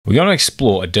We're going to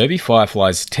explore Adobe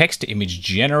FireFly's text image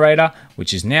generator,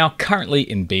 which is now currently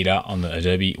in beta on the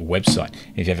Adobe website.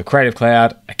 If you have a Creative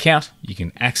Cloud account, you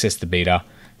can access the beta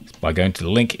by going to the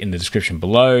link in the description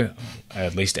below,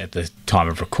 at least at the time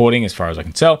of recording, as far as I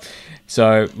can tell.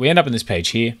 So we end up in this page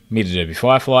here, Meet Adobe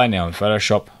FireFly, now in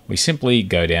Photoshop. We simply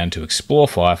go down to Explore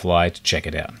FireFly to check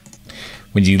it out.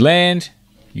 When you land,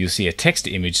 you'll see a text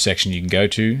image section you can go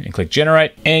to and click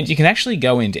generate, and you can actually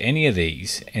go into any of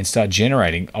these and start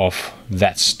generating off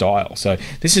that style. So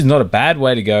this is not a bad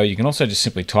way to go. You can also just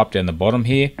simply type down the bottom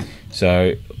here.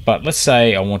 But let's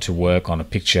say I want to work on a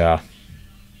picture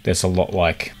that's a lot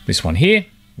like this one here,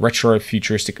 retro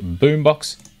futuristic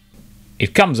boombox.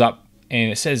 It comes up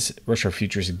and it says retro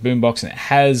futuristic boombox, and it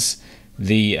has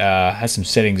has some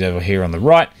settings over here on the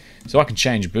right. So I can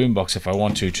change boombox if I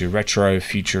want to retro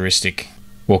futuristic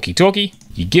walkie-talkie.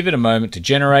 You give it a moment to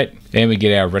generate, and we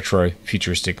get our retro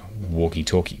futuristic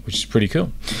walkie-talkie, which is pretty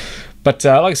cool. But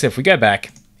like I said, if we go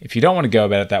back, if you don't want to go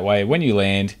about it that way, when you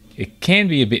land, it can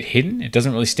be a bit hidden. It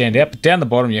doesn't really stand out, but down the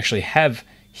bottom you actually have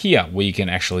here where you can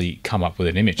actually come up with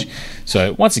an image.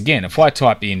 So once again, if I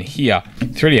type in here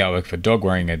 3D artwork for dog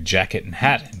wearing a jacket and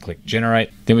hat and click generate,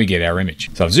 then we get our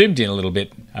image. So I've zoomed in a little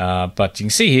bit, but you can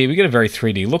see here we get a very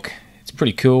 3D look. It's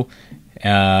pretty cool.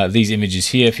 These images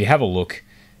here, if you have a look,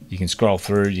 you can scroll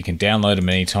through, you can download them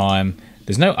anytime.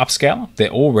 There's no upscale, they're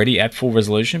already at full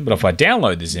resolution, but if I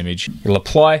download this image, it'll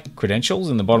apply credentials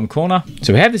in the bottom corner.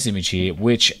 So we have this image here,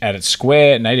 which at its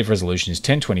square native resolution is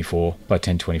 1024 by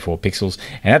 1024 pixels.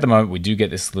 And at the moment, we do get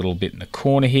this little bit in the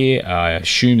corner here. I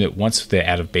assume that once they're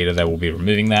out of beta, they will be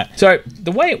removing that. So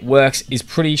the way it works is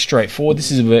pretty straightforward.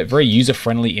 This is a very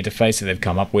user-friendly interface that they've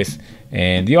come up with.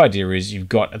 And the idea is you've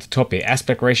got at the top here,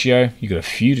 aspect ratio, you've got a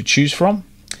few to choose from.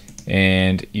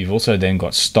 And you've also then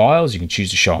got styles. You can choose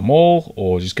to show them all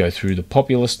or just go through the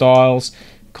popular styles,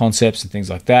 concepts and things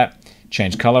like that.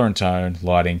 Change color and tone,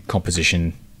 lighting,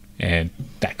 composition, and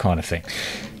that kind of thing.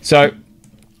 So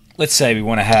let's say we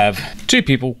want to have two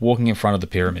people walking in front of the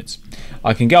pyramids.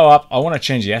 I can go up. I want to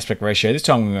change the aspect ratio. This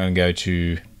time I'm going to go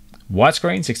to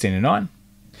widescreen, 16:9.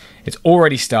 It's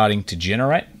already starting to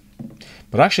generate,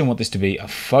 but I actually want this to be a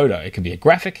photo. It can be a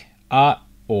graphic, art,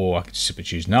 or I could simply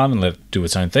choose none and let it do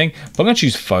its own thing. But I'm going to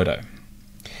choose photo.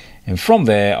 And from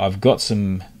there, I've got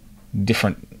some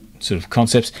different sort of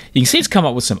concepts. You can see it's come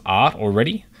up with some art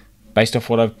already based off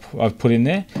what I've put in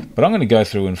there. But I'm going to go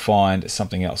through and find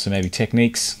something else. So maybe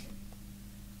techniques.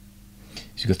 So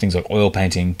you've got things like oil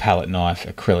painting, palette knife,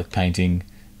 acrylic painting,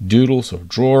 doodles or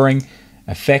drawing,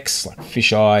 effects like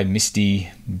fisheye, misty,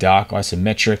 dark,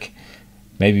 isometric.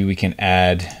 Maybe we can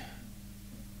add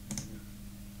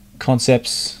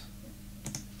concepts,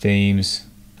 themes.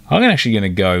 I'm actually going to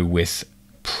go with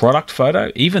product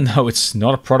photo, even though it's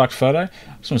not a product photo.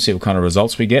 I just want to see what kind of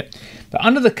results we get. But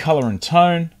under the color and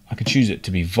tone, I can choose it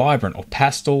to be vibrant or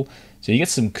pastel. So you get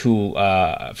some cool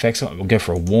effects. We'll go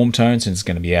for a warm tone since it's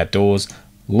going to be outdoors.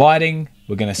 Lighting,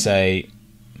 we're going to say,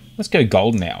 let's go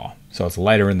golden hour. So it's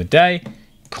later in the day.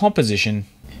 Composition,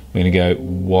 we're going to go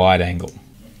wide angle.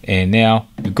 And now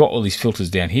we've got all these filters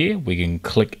down here. We can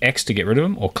click X to get rid of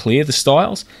them or clear the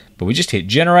styles, but we just hit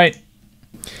generate.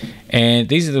 And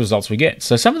these are the results we get.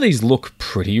 So some of these look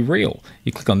pretty real.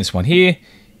 You click on this one here,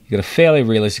 you've got a fairly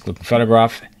realistic looking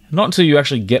photograph. Not until you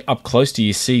actually get up close do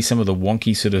you see some of the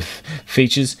wonky sort of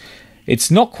features.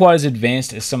 It's not quite as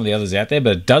advanced as some of the others out there,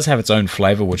 but it does have its own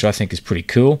flavor, which I think is pretty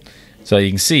cool. So you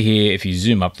can see here, if you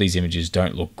zoom up, these images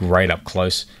don't look great up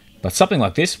close. But something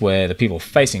like this, where the people are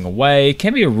facing away,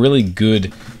 can be a really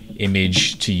good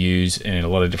image to use in a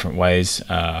lot of different ways.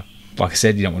 Like I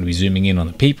said, you don't want to be zooming in on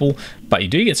the people, but you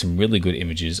do get some really good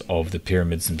images of the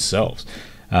pyramids themselves.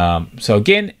 So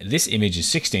again, this image is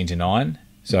 16:9.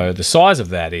 So the size of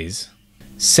that is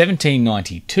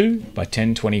 1792 by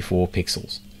 1024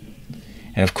 pixels.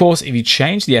 And of course, if you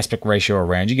change the aspect ratio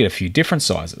around, you get a few different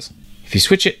sizes. If you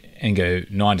switch it and go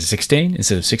 9:16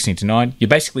 instead of 16:9, you're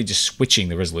basically just switching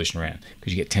the resolution around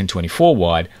because you get 1024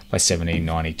 wide by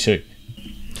 1792.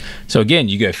 So again,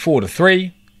 you go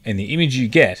 4:3 and the image you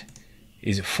get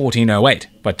is 1408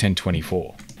 by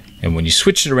 1024. And when you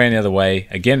switch it around the other way,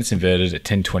 again, it's inverted at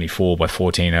 1024 by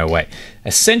 1408.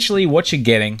 Essentially what you're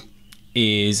getting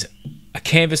is a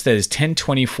canvas that is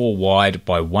 1024 wide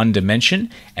by 1 dimension,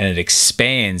 and it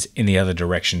expands in the other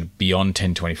direction beyond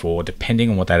 1024, depending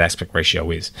on what that aspect ratio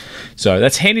is. So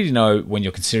that's handy to know when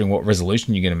you're considering what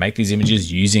resolution you're going to make these images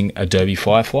using Adobe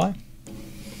FireFly.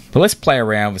 But let's play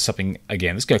around with something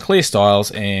again. Let's go clear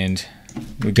styles, and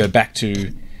we go back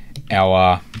to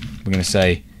our, we're going to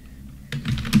say,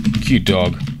 cute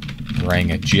dog wearing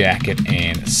a jacket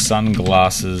and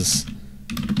sunglasses,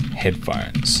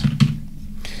 headphones.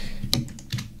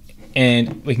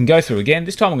 And we can go through again.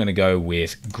 This time I'm going to go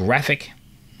with graphic.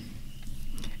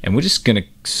 And we're just going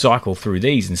to cycle through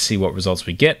these and see what results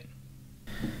we get.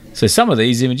 So some of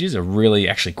these images are really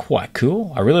actually quite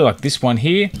cool. I really like this one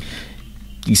here.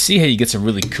 You see how you get some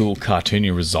really cool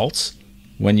cartoony results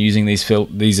when using these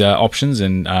options,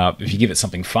 and if you give it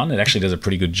something fun, it actually does a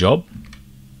pretty good job.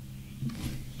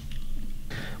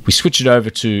 We switch it over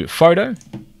to photo.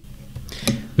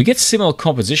 We get similar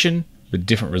composition with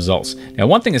different results. Now,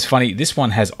 one thing is funny, this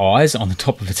one has eyes on the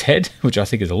top of its head, which I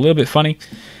think is a little bit funny.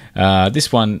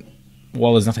 This one,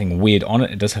 while there's nothing weird on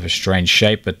it, it does have a strange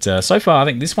shape, but so far I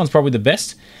think this one's probably the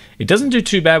best. It doesn't do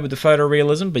too bad with the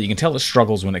photorealism, but you can tell it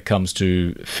struggles when it comes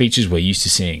to features we're used to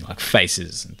seeing, like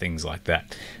faces and things like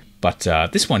that. But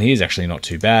this one here is actually not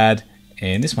too bad,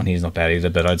 and this one here is not bad either,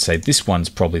 but I'd say this one's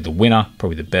probably the winner,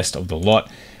 probably the best of the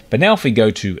lot. But now if we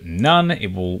go to none,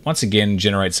 it will once again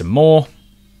generate some more,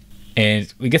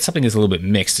 and we get something that's a little bit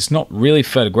mixed. It's not really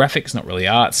photographic, it's not really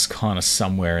art, it's kind of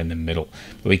somewhere in the middle.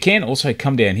 But we can also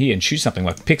come down here and choose something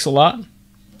like pixel art,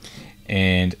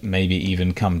 and maybe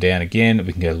even come down again.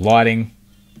 We can go lighting,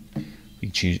 we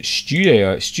can choose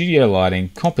studio lighting,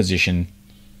 composition.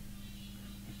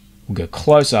 We'll go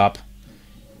close up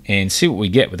and see what we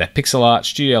get with that pixel art,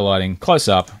 studio lighting, close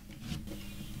up.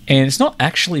 And it's not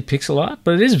actually pixel art,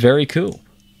 but it is very cool.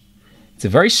 It's a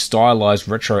very stylized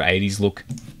retro 80s look.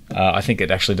 I think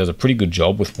it actually does a pretty good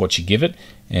job with what you give it.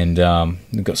 And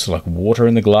we've got sort of like water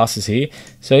in the glasses here.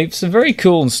 So some very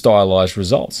cool and stylized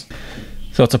results.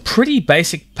 So it's a pretty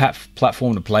basic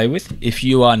platform to play with. If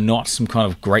you are not some kind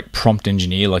of great prompt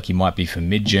engineer like you might be for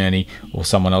Midjourney or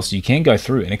someone else, you can go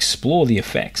through and explore the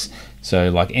effects. So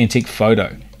like antique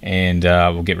photo, and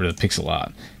we'll get rid of the pixel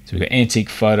art. So we've got antique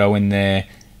photo in there.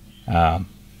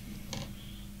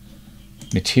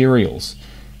 Materials,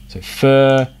 so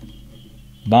fur,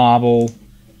 marble.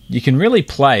 You can really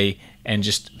play and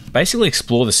just basically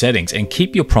explore the settings and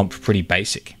keep your prompt pretty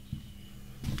basic.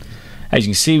 As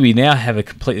you can see, we now have a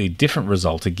completely different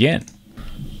result again.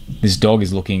 This dog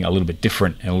is looking a little bit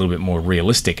different and a little bit more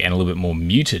realistic and a little bit more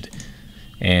muted.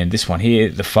 And this one here,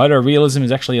 the photorealism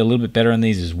is actually a little bit better in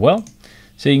these as well.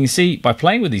 So you can see by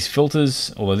playing with these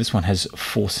filters, although this one has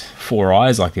four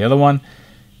eyes like the other one,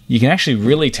 you can actually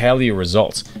really tailor your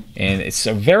results. And it's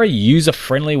a very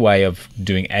user-friendly way of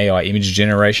doing AI image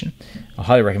generation. I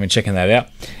highly recommend checking that out.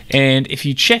 And if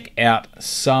you check out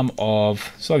some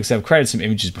of, so like I said, I've created some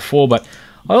images before, but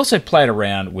I also played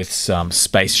around with some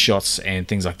space shots and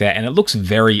things like that, and it looks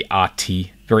very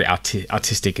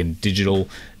artistic and digital,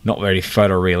 not very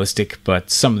photorealistic, but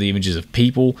some of the images of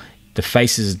people, the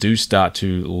faces do start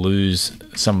to lose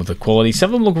some of the quality.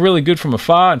 Some of them look really good from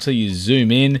afar until you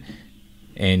zoom in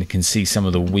and can see some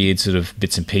of the weird sort of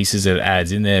bits and pieces that it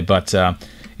adds in there, but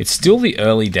it's still the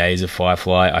early days of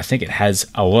FireFly. I think it has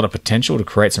a lot of potential to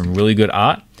create some really good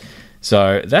art.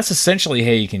 So that's essentially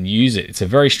how you can use it. It's a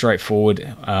very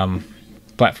straightforward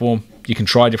platform. You can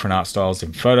try different art styles,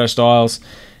 different photo styles,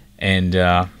 and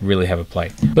really have a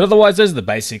play. But otherwise, those are the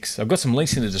basics. I've got some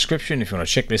links in the description if you want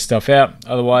to check this stuff out.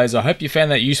 Otherwise, I hope you found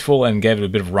that useful and gave it a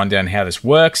bit of a rundown how this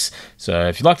works. So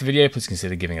if you liked the video, please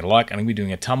consider giving it a like. I'm going to be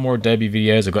doing a ton more Adobe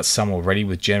videos. I've got some already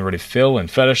with Generative Fill and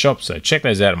Photoshop, so check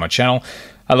those out on my channel.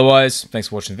 Otherwise, thanks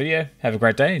for watching the video. Have a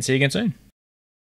great day and see you again soon.